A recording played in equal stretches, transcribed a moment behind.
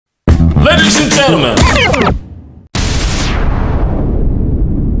Ladies and gentlemen.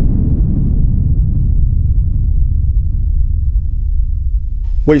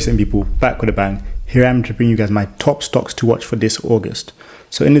 What are you saying, people? Back with a bang. Here I am to bring you guys my top stocks to watch for this August.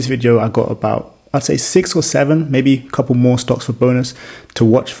 So in this video, I got about, I'd say 6 or 7, maybe a couple more stocks for bonus to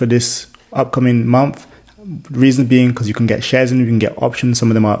watch for this upcoming month. Reason being because you can get shares in, you can get options,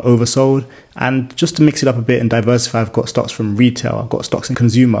 some of them are oversold. And just to mix it up a bit and diversify, I've got stocks from retail, I've got stocks in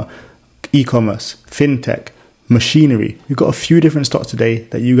consumer, e-commerce, fintech, machinery. We've got a few different stocks today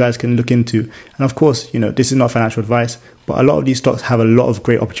that you guys can look into. And of course, you know, this is not financial advice, but a lot of these stocks have a lot of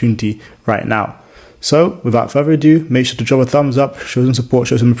great opportunity right now. So without further ado, make sure to drop a thumbs up, show some support,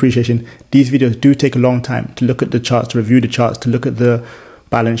 show some appreciation. These videos do take a long time to look at the charts, to review the charts, to look at the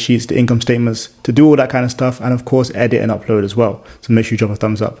balance sheets, the income statements, to do all that kind of stuff, and of course edit and upload as well. So make sure you drop a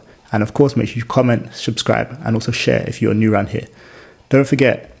thumbs up, and of course make sure you comment, subscribe, and also share if you're new around here. Don't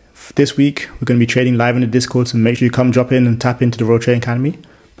forget, this week we're going to be trading live in the Discord, so make sure you come drop in and tap into the Royal Trading Academy.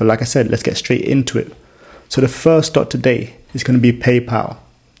 But like I said, let's get straight into it. So the first stock today is going to be PayPal.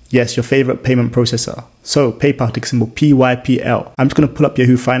 Yes, your favorite payment processor. So PayPal, ticker symbol PYPL. I'm just going to pull up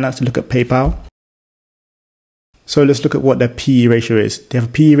Yahoo Finance to look at PayPal. So let's look at what their PE ratio is. They have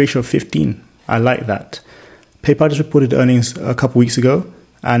a PE ratio of 15. I like that. PayPal just reported earnings a couple weeks ago,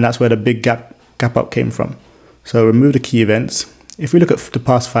 and that's where the big gap up came from. So remove the key events. If we look at the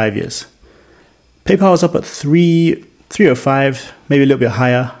past 5 years, PayPal was up at 305, maybe a little bit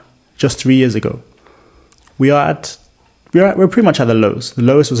higher, just 3 years ago. We're pretty much at the lows. The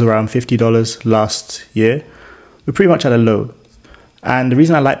lowest was around $50 last year. We're pretty much at a low. And the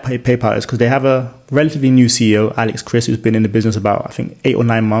reason I like PayPal is because they have a relatively new CEO, Alex Chriss, who's been in the business about, I think, 8 or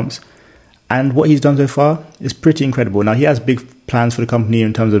 9 months. And what he's done so far is pretty incredible. Now, he has big plans for the company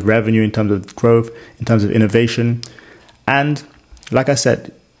in terms of revenue, in terms of growth, in terms of innovation. And like I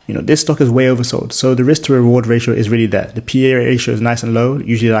said, you know, this stock is way oversold. So the risk to reward ratio is really there. The PE ratio is nice and low,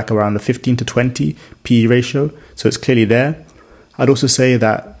 usually like around the 15 to 20 PE ratio. So it's clearly there. I'd also say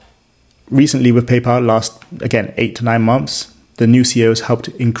that recently with PayPal, last, again, 8 to 9 months, the new CEO has helped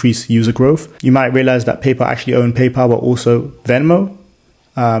increase user growth. You might realize that PayPal actually owned PayPal, but also Venmo.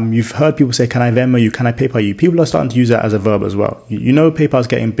 You've heard people say, can I Venmo you? Can I PayPal you? People are starting to use that as a verb as well. You know PayPal's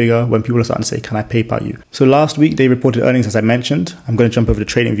getting bigger when people are starting to say, can I PayPal you? So last week they reported earnings, as I mentioned. I'm going to jump over to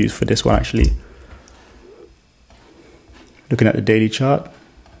trading views for this one actually. Looking at the daily chart.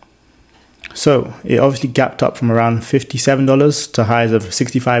 So it obviously gapped up from around $57 to highs of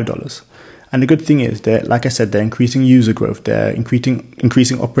 $65. And the good thing is that, like I said, they're increasing user growth, they're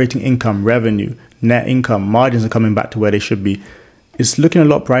increasing operating income, revenue, net income, margins are coming back to where they should be. It's looking a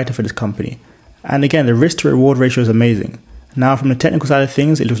lot brighter for this company. And again, the risk to reward ratio is amazing. Now, from the technical side of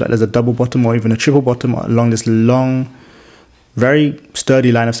things, it looks like there's a double bottom or even a triple bottom along this long, very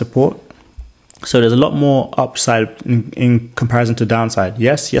sturdy line of support. So there's a lot more upside in comparison to downside.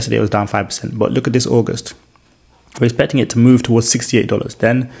 Yes, yesterday it was down 5%, but look at this August. We're expecting it to move towards $68,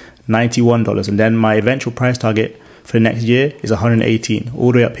 then $91, and then my eventual price target for the next year is $118,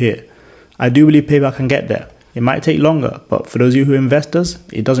 all the way up here. I do believe PayPal can get there. It might take longer, but for those of you who are investors,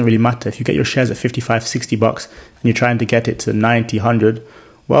 it doesn't really matter. If you get your shares at 55, 60 bucks and you're trying to get it to 90, 100,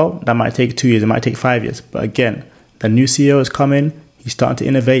 well, that might take 2 years, it might take 5 years. But again, the new CEO has come in, he's starting to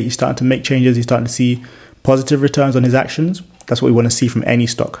innovate, he's starting to make changes, he's starting to see positive returns on his actions. That's what we want to see from any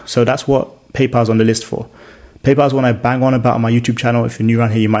stock. So that's what PayPal's on the list for. PayPal is one I bang on about on my YouTube channel. If you're new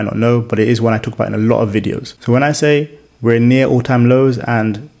around here, you might not know, but it is one I talk about in a lot of videos. So when I say we're near all-time lows,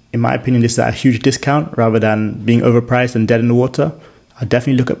 and in my opinion, this is at a huge discount rather than being overpriced and dead in the water, I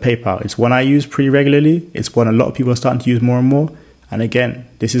definitely look at PayPal. It's one I use pretty regularly. It's one a lot of people are starting to use more and more. And again,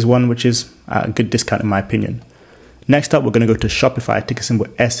 this is one which is at a good discount in my opinion. Next up, we're going to go to Shopify, ticker symbol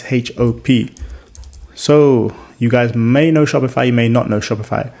SHOP. So you guys may know Shopify, you may not know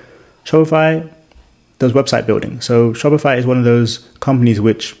Shopify. Shopify does website building. So Shopify is one of those companies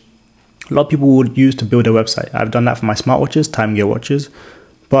which a lot of people would use to build a website. I've done that for my smartwatches, Time Gear watches,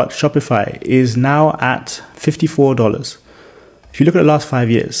 but Shopify is now at $54. If you look at the last 5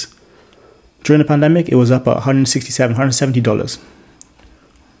 years, during the pandemic, it was up at $167, $170.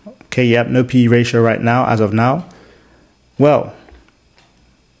 Okay, yep, no PE ratio right now, as of now. Well,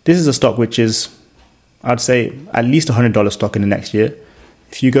 this is a stock which is, I'd say, at least $100 stock in the next year.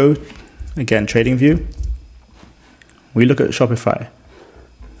 If you go, again, trading view, we look at Shopify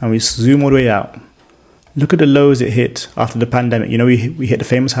and we zoom all the way out. Look at the lows it hit after the pandemic. You know, we hit the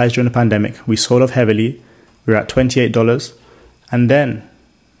famous highs during the pandemic. We sold off heavily. We were at $28. And then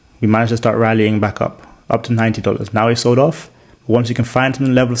we managed to start rallying back up to $90. Now we sold off. Once you can find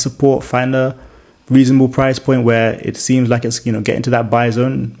some level of support, find a reasonable price point where it seems like it's, getting to that buy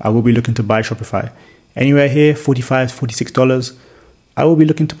zone, I will be looking to buy Shopify. Anywhere here, $45, $46, I will be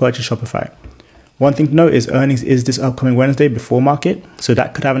looking to purchase Shopify. One thing to note is earnings is this upcoming Wednesday before market, so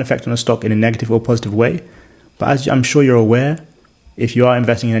that could have an effect on the stock in a negative or positive way. But as I'm sure you're aware, if you are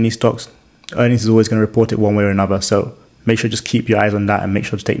investing in any stocks, earnings is always going to report it one way or another. So make sure to just keep your eyes on that and make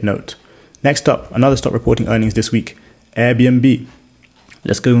sure to take note. Next up, another stock reporting earnings this week, Airbnb.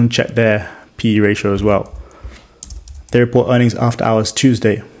 Let's go and check their PE ratio as well. They report earnings after hours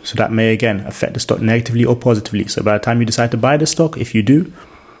Tuesday, so that may again affect the stock negatively or positively. So by the time you decide to buy the stock, if you do,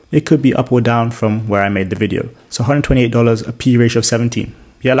 it could be up or down from where I made the video. So $128, a PE ratio of 17.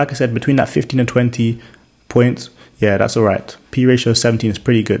 Yeah, like I said, between that 15 and 20 points, yeah, that's all right. PE ratio of 17 is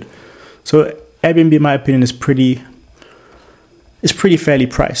pretty good. So Airbnb, in my opinion, is pretty fairly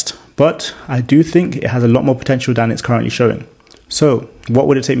priced, but I do think it has a lot more potential than it's currently showing. So what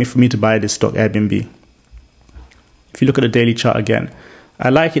would it take for me to buy this stock, Airbnb? If you look at the daily chart again, I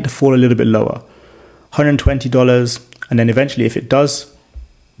like it to fall a little bit lower, $120, and then eventually if it does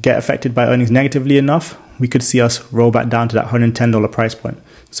get affected by earnings negatively enough, we could see us roll back down to that $110 price point.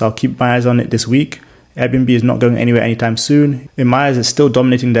 So I'll keep my eyes on it this week. Airbnb is not going anywhere anytime soon. In my eyes, it's still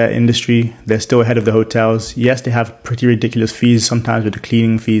dominating their industry. They're still ahead of the hotels. Yes, they have pretty ridiculous fees, sometimes with the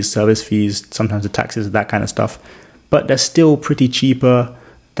cleaning fees, service fees, sometimes the taxes, that kind of stuff. But they're still pretty cheaper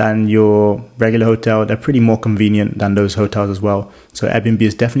than your regular hotel. They're pretty more convenient than those hotels as well. So Airbnb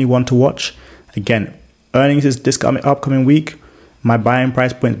is definitely one to watch. Again, earnings is this upcoming week. My buying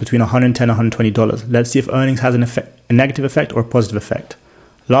price point is between $110 and $120. Let's see if earnings has a negative effect or a positive effect.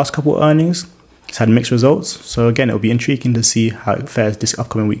 Last couple earnings, it's had mixed results. So again, it'll be intriguing to see how it fares this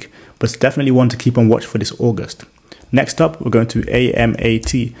upcoming week. But it's definitely one to keep on watch for this August. Next up, we're going to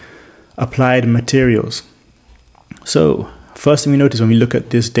AMAT, Applied Materials. So first thing we notice when we look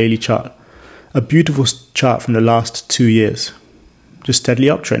at this daily chart, a beautiful chart from the last 2 years, just steadily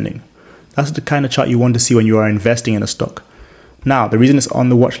uptrending. That's the kind of chart you want to see when you are investing in a stock. Now, the reason it's on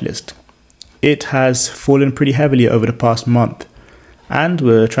the watch list, it has fallen pretty heavily over the past month, and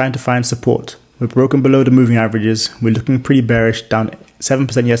we're trying to find support. We're broken below the moving averages. We're looking pretty bearish, down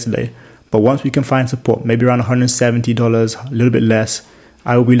 7% yesterday. But once we can find support, maybe around $170, a little bit less,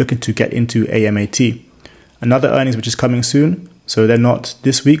 I will be looking to get into AMAT. Another earnings which is coming soon, so they're not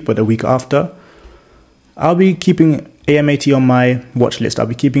this week, but the week after. I'll be keeping AMAT on my watch list. I'll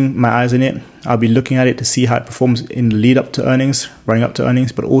be keeping my eyes on it. I'll be looking at it to see how it performs in the lead up to earnings, running up to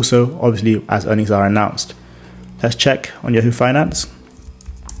earnings, but also obviously as earnings are announced. Let's check on Yahoo Finance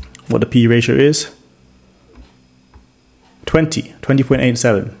what the PE ratio is.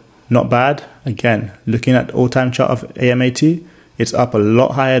 20.87. Not bad. Again, looking at all-time chart of AMAT, it's up a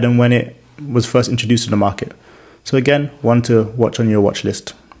lot higher than when it was first introduced to the market. So again, one to watch on your watch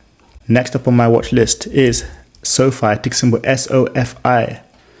list. Next up on my watch list is SoFi, ticker symbol SOFI.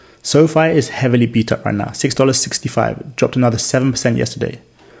 SoFi is heavily beat up right now, $6.65, dropped another 7% yesterday.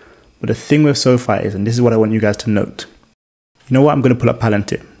 But the thing with SoFi is, and this is what I want you guys to note, you know what, I'm going to pull up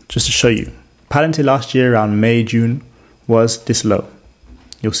Palantir just to show you. Palantir last year around May, June was this low.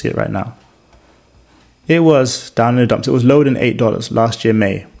 You'll see it right now. It was down in the dumps. It was lower than $8 last year,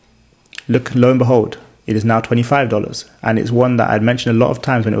 May. Look, lo and behold, it is now $25. And it's one that I'd mentioned a lot of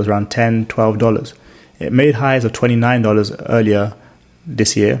times when it was around $10, $12. It made highs of $29 earlier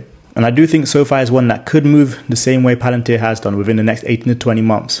this year. And I do think SoFi is one that could move the same way Palantir has done within the next 18 to 20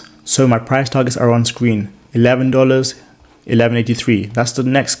 months. So my price targets are on screen. $11, $11.83. That's the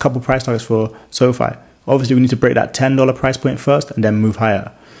next couple price targets for SoFi. Obviously, we need to break that $10 price point first and then move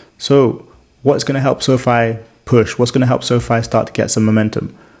higher. So what's going to help SoFi push? What's going to help SoFi start to get some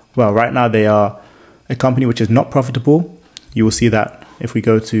momentum? Well, right now they are a company which is not profitable. You will see that if we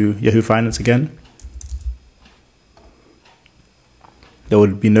go to Yahoo Finance again. There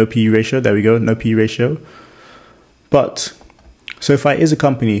would be no PE ratio. There we go, no PE ratio. But SoFi is a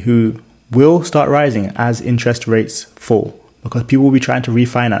company who will start rising as interest rates fall, because people will be trying to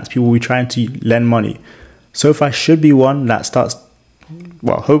refinance, people will be trying to lend money. SoFi should be one that starts,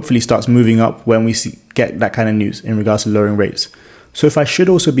 well, hopefully starts moving up when we get that kind of news in regards to lowering rates. SoFi should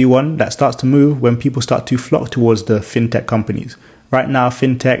also be one that starts to move when people start to flock towards the fintech companies. Right now,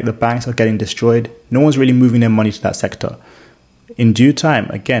 fintech, the banks are getting destroyed. No one's really moving their money to that sector. In due time,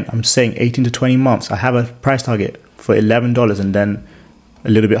 again, I'm saying 18 to 20 months, I have a price target for $11 and then a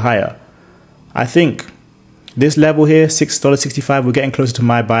little bit higher. I think this level here, $6.65, we're getting closer to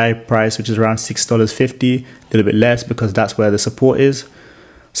my buy price, which is around $6.50, a little bit less because that's where the support is.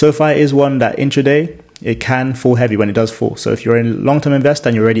 SoFi is one that intraday, it can fall heavy when it does fall. So if you're a long-term investor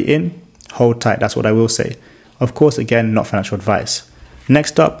and you're already in, hold tight. That's what I will say. Of course, again, not financial advice.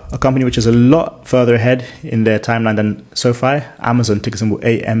 Next up, a company which is a lot further ahead in their timeline than SoFi, Amazon, ticker symbol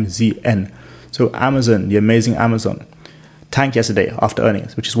AMZN. So Amazon, the amazing Amazon, tanked yesterday after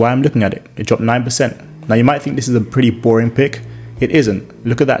earnings, which is why I'm looking at it. It dropped 9%. Now you might think this is a pretty boring pick. It isn't.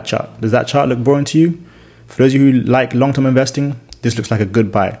 Look at that chart. Does that chart look boring to you? For those of you who like long-term investing, this looks like a good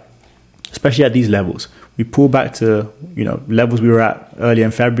buy, especially at these levels. We pull back to, levels we were at earlier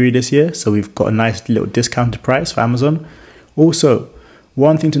in February this year. So we've got a nice little discounted price for Amazon. Also,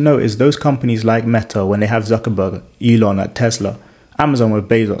 one thing to note is those companies like Meta, when they have Zuckerberg, Elon at Tesla, Amazon with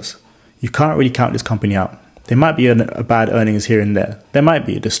Bezos, you can't really count this company out. There might be a bad earnings here and there. There might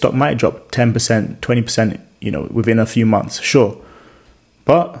be. The stock might drop 10%, 20%, within a few months, sure.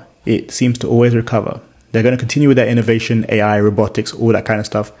 But it seems to always recover. They're going to continue with their innovation, AI, robotics, all that kind of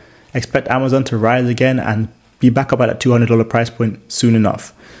stuff. Expect Amazon to rise again and be back up at that $200 price point soon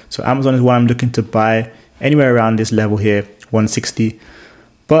enough. So Amazon is what I'm looking to buy anywhere around this level here, 160.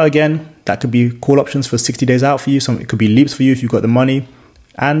 But again, that could be call options for 60 days out for you. It could be leaps for you if you've got the money.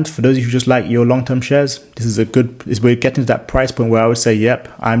 And for those of you who just like your long-term shares, we're getting to that price point where I would say, yep,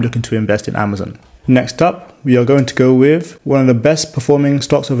 I'm looking to invest in Amazon. Next up, we are going to go with one of the best performing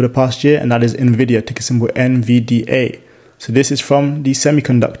stocks over the past year, and that is Nvidia, ticker symbol NVDA. So this is from the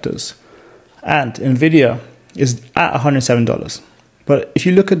semiconductors. And Nvidia is at $107. But if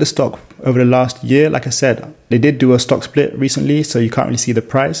you look at the stock over the last year, like I said, they did do a stock split recently, so you can't really see the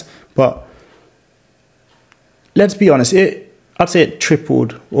price. But let's be honest, I'd say it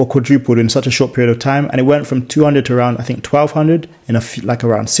tripled or quadrupled in such a short period of time, and it went from 200 to around, I think, 1200 in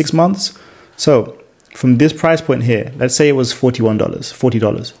around 6 months. So from this price point here, let's say it was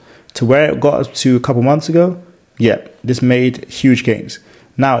 $40, to where it got up to a couple months ago, yeah, this made huge gains.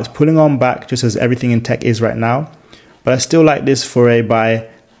 Now it's pulling on back just as everything in tech is right now, but I still like this for a buy.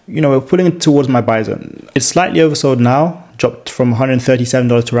 We're pulling it towards my buy zone. It's slightly oversold now, dropped from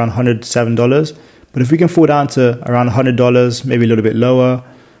 $137 to around $107. But if we can fall down to around $100, maybe a little bit lower,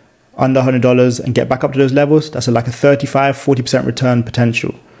 under $100, and get back up to those levels, that's like a 35–40% return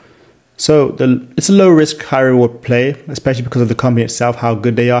potential. So it's a low risk, high reward play, especially because of the company itself, how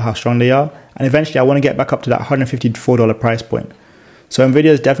good they are, how strong they are. And eventually I want to get back up to that $154 price point. So Nvidia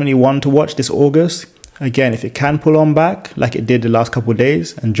is definitely one to watch this August. Again, if it can pull on back like it did the last couple of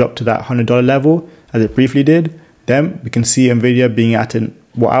days and drop to that $100 level, as it briefly did, then we can see Nvidia being at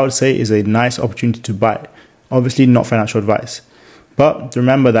what I would say is a nice opportunity to buy. Obviously not financial advice. But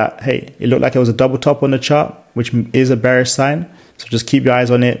remember that, hey, it looked like it was a double top on the chart, which is a bearish sign. So just keep your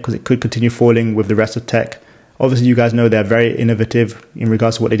eyes on it because it could continue falling with the rest of tech. Obviously, you guys know they're very innovative in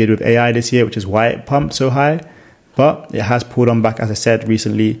regards to what they did with AI this year, which is why it pumped so high. But it has pulled on back, as I said,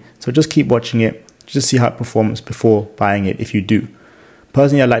 recently. So just keep watching it. Just see how it performs before buying it if you do.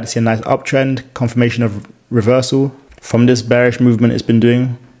 Personally, I'd like to see a nice uptrend, confirmation of reversal from this bearish movement it's been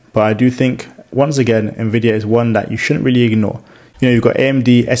doing. But I do think, once again, Nvidia is one that you shouldn't really ignore. You've got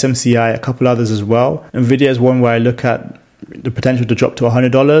AMD, SMCI, a couple others as well. Nvidia is one where I look at the potential to drop to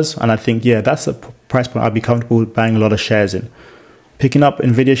 $100, and I think, yeah, that's a price point I'd be comfortable buying a lot of shares in. Picking up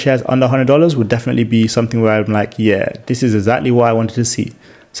Nvidia shares under $100 would definitely be something where I'm like, yeah, this is exactly what I wanted to see.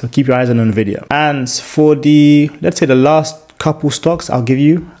 So keep your eyes on Nvidia. And for let's say the last couple stocks I'll give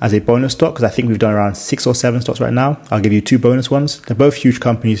you as a bonus stock, because I think we've done around 6 or 7 stocks right now. I'll give you 2 bonus ones. They're both huge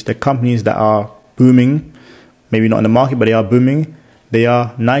companies. They're companies that are booming, maybe not in the market, but they are booming. They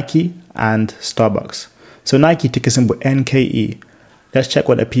are Nike and Starbucks. So Nike, ticker symbol NKE. Let's check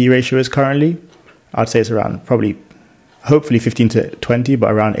what their PE ratio is currently. I'd say it's around hopefully 15 to 20,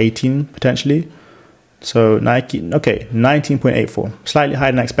 but around 18 potentially. So Nike, okay, 19.84. Slightly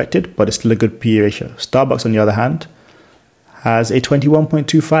higher than expected, but it's still a good PE ratio. Starbucks, on the other hand, has a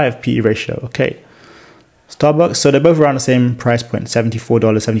 21.25 PE ratio. Okay. Starbucks, so they're both around the same price point, $74,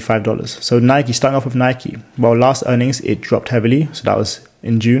 $75. So Nike, starting off with Nike. Well, last earnings, it dropped heavily. So that was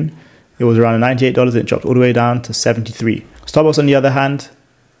in June. It was around $98 and it dropped all the way down to $73. Starbucks, on the other hand,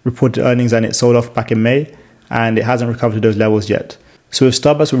 reported earnings and it sold off back in May, and it hasn't recovered to those levels yet. So with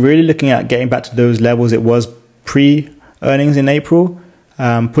Starbucks, we're really looking at getting back to those levels it was pre-earnings in April,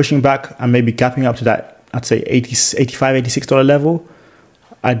 pushing back and maybe gapping up to that, I'd say $85, $86 level.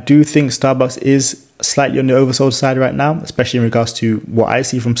 I do think Starbucks is slightly on the oversold side right now, especially in regards to what I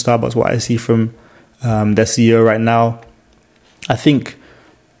see from Starbucks, what I see from their CEO right now. I think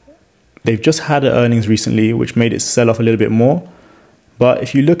they've just had earnings recently, which made it sell off a little bit more. But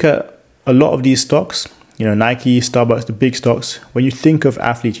if you look at a lot of these stocks, Nike, Starbucks, the big stocks, when you think of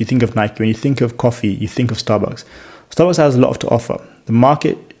athletes, you think of Nike. When you think of coffee, you think of Starbucks. Starbucks has a lot to offer. The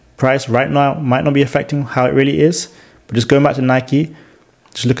market price right now might not be affecting how it really is, but just going back to Nike,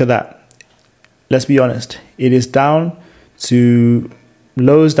 just look at that. Let's be honest. It is down to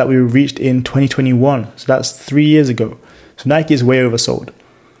lows that we reached in 2021. So that's 3 years ago. So Nike is way oversold.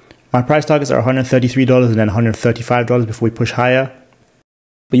 My price targets are $133 and then $135 before we push higher.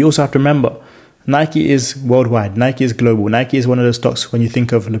 But you also have to remember, Nike is worldwide. Nike is global. Nike is one of those stocks when you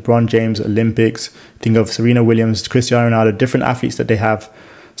think of LeBron James, Olympics, think of Serena Williams, Cristiano Ronaldo, different athletes that they have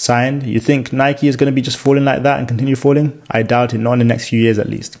signed. You think Nike is going to be just falling like that and continue falling? I doubt it, not in the next few years at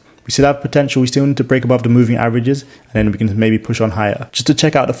least. We still have potential. We still need to break above the moving averages and then we can maybe push on higher. Just to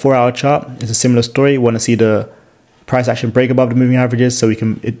check out the 4-hour chart, it's a similar story. We want to see the price action break above the moving averages so we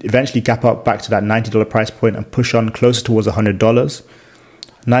can eventually gap up back to that $90 price point and push on closer towards $100.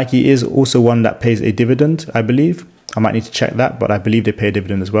 Nike is also one that pays a dividend, I believe. I might need to check that, but I believe they pay a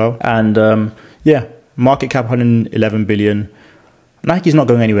dividend as well. And yeah, market cap 111 billion. Nike's not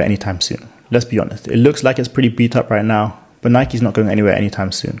going anywhere anytime soon. Let's be honest. It looks like it's pretty beat up right now, but Nike's not going anywhere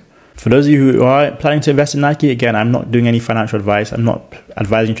anytime soon. For those of you who are planning to invest in Nike, again, I'm not doing any financial advice. I'm not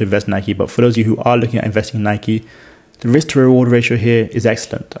advising you to invest in Nike, but for those of you who are looking at investing in Nike, the risk to reward ratio here is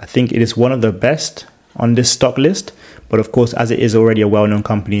excellent. I think it is one of the best on this stock list, but of course, as it is already a well-known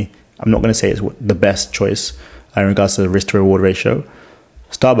company, I'm not going to say it's the best choice in regards to the risk to reward ratio.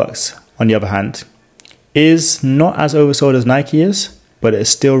 Starbucks, on the other hand, is not as oversold as Nike is, but there's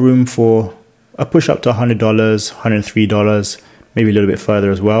still room for a push up to $100, $103, maybe a little bit further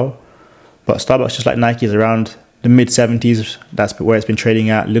as well. But Starbucks, just like Nike, is around the mid 70s. That's where it's been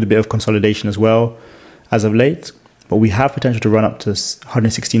trading at. A little bit of consolidation as well as of late. But we have potential to run up to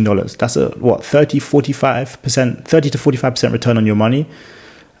 $116. That's a, what, 30 to 45% return on your money.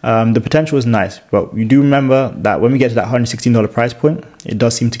 The potential is nice, but you do remember that when we get to that $116 price point, it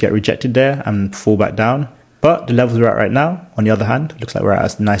does seem to get rejected there and fall back down. But the levels we're at right now, on the other hand, looks like we're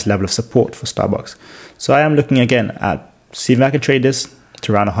at a nice level of support for Starbucks. So I am looking again at seeing if I can trade this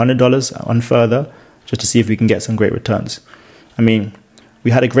to around $100 on further, just to see if we can get some great returns. I mean,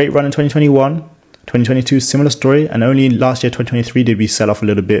 we had a great run in 2021. 2022, similar story, and only last year, 2023, did we sell off a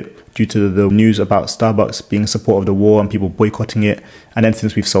little bit due to the news about Starbucks being in support of the war and people boycotting it, and then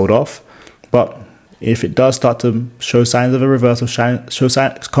since we've sold off. But if it does start to show signs of a reversal, show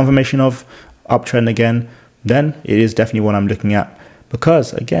confirmation of uptrend again, then it is definitely one I'm looking at.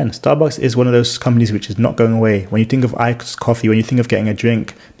 Because again, Starbucks is one of those companies which is not going away. When you think of iced coffee, when you think of getting a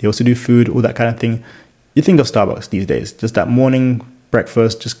drink, they also do food, all that kind of thing. You think of Starbucks these days, just that morning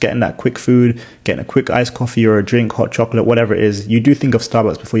breakfast, just getting that quick food, getting a quick iced coffee or a drink, hot chocolate, whatever it is. You do think of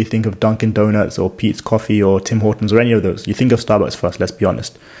Starbucks before you think of Dunkin' Donuts or Peet's Coffee or Tim Hortons or any of those. You think of Starbucks first, let's be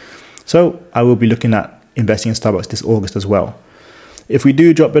honest. So I will be looking at investing in Starbucks this August as well. If we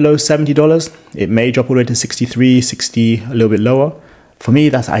do drop below $70, it may drop all the way to 63, 60, a little bit lower. For me,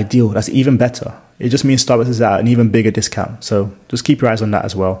 that's ideal. That's even better. It just means Starbucks is at an even bigger discount. So just keep your eyes on that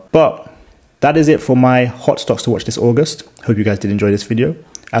as well. But that is it for my hot stocks to watch this August. Hope you guys did enjoy this video.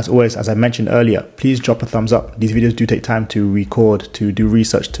 As always, as I mentioned earlier, please drop a thumbs up. These videos do take time to record, to do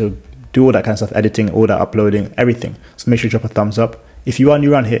research, to do all that kind of stuff, editing, all that uploading, everything. So make sure you drop a thumbs up. If you are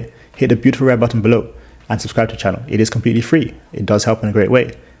new around here, hit the beautiful red button below and subscribe to the channel. It is completely free. It does help in a great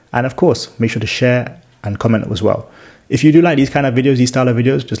way. And of course, make sure to share and comment as well. If you do like these kind of videos, these style of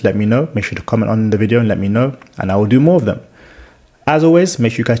videos, just let me know. Make sure to comment on the video and let me know, and I will do more of them. As always,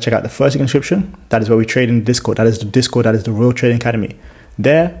 make sure you guys check out the first link in the description. That is where we trade in Discord. That is the Discord. That is the Royal Trading Academy.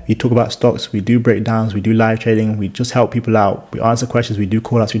 There, we talk about stocks. We do breakdowns. We do live trading. We just help people out. We answer questions. We do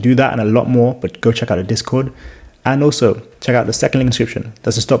call outs. We do that and a lot more. But go check out the Discord. And also, check out the second link in the description.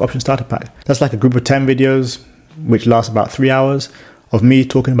 That's the Stock Option Starter Pack. That's like a group of 10 videos, which lasts about 3 hours, of me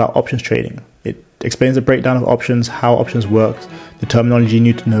talking about options trading. It explains the breakdown of options, how options work, the terminology you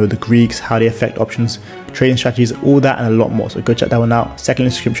need to know, the Greeks, how they affect options, trading strategies, all that and a lot more. So go check that one out. Second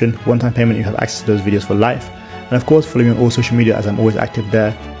link description, one-time payment, you have access to those videos for life. And of course, follow me on all social media as I'm always active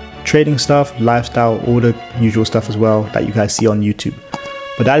there. Trading stuff, lifestyle, all the usual stuff as well that you guys see on YouTube.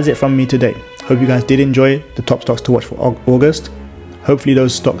 But that is it from me today. Hope you guys did enjoy the top stocks to watch for August. Hopefully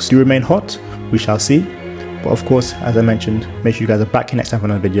those stocks do remain hot. We shall see. But of course, as I mentioned, make sure you guys are back here next time for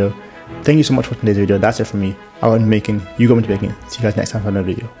another video. Thank you so much for today's video. That's it from me. I got into making, you got into making. See you guys next time for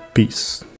another video. Peace.